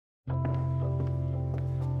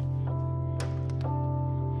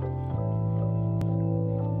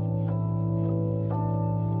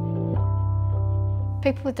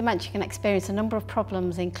People with dementia can experience a number of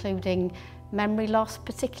problems, including memory loss,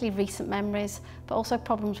 particularly recent memories, but also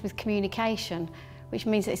problems with communication, which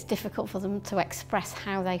means that it's difficult for them to express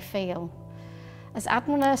how they feel. As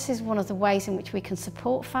Admiral Nurses, one of the ways in which we can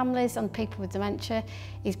support families and people with dementia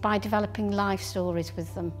is by developing life stories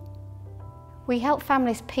with them. We help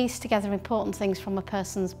families piece together important things from a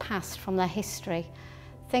person's past, from their history.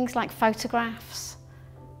 Things like photographs,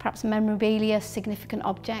 perhaps memorabilia, significant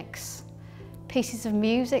objects, pieces of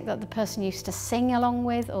music that the person used to sing along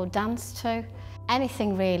with or dance to.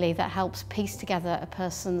 Anything really that helps piece together a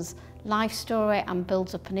person's life story and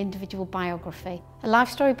builds up an individual biography. A life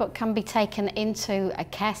story book can be taken into a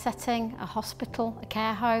care setting, a hospital, a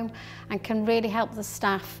care home, and can really help the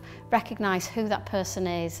staff recognise who that person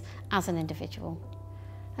is as an individual.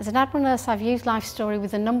 As an Admiral Nurse, I've used Life Story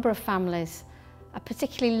with a number of families. A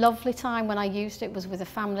particularly lovely time when I used it was with a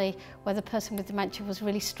family where the person with dementia was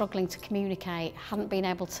really struggling to communicate, hadn't been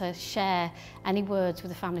able to share any words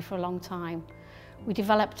with the family for a long time. We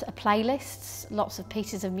developed a playlist, lots of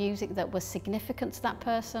pieces of music that were significant to that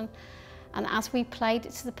person, and as we played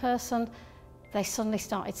it to the person, they suddenly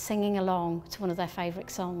started singing along to one of their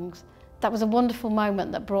favourite songs. That was a wonderful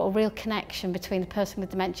moment that brought a real connection between the person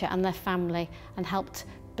with dementia and their family and helped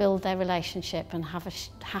build their relationship and have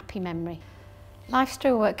a happy memory. Life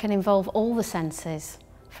story work can involve all the senses.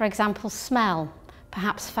 For example, smell,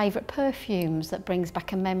 perhaps favourite perfumes that brings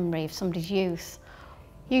back a memory of somebody's youth.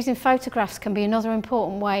 Using photographs can be another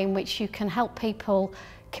important way in which you can help people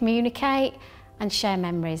communicate and share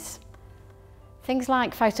memories. Things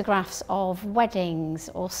like photographs of weddings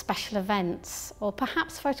or special events, or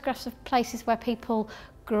perhaps photographs of places where people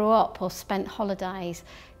grew up or spent holidays,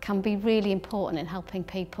 can be really important in helping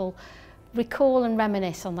people recall and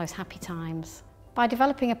reminisce on those happy times. By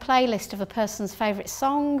developing a playlist of a person's favourite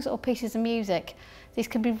songs or pieces of music, these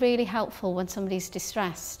can be really helpful when somebody's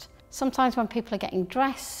distressed. Sometimes when people are getting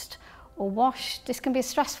dressed or washed, this can be a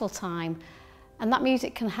stressful time, and that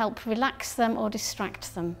music can help relax them or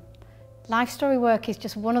distract them. Life story work is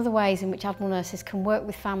just one of the ways in which Admiral Nurses can work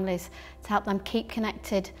with families to help them keep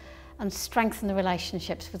connected and strengthen the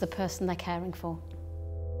relationships with the person they're caring for.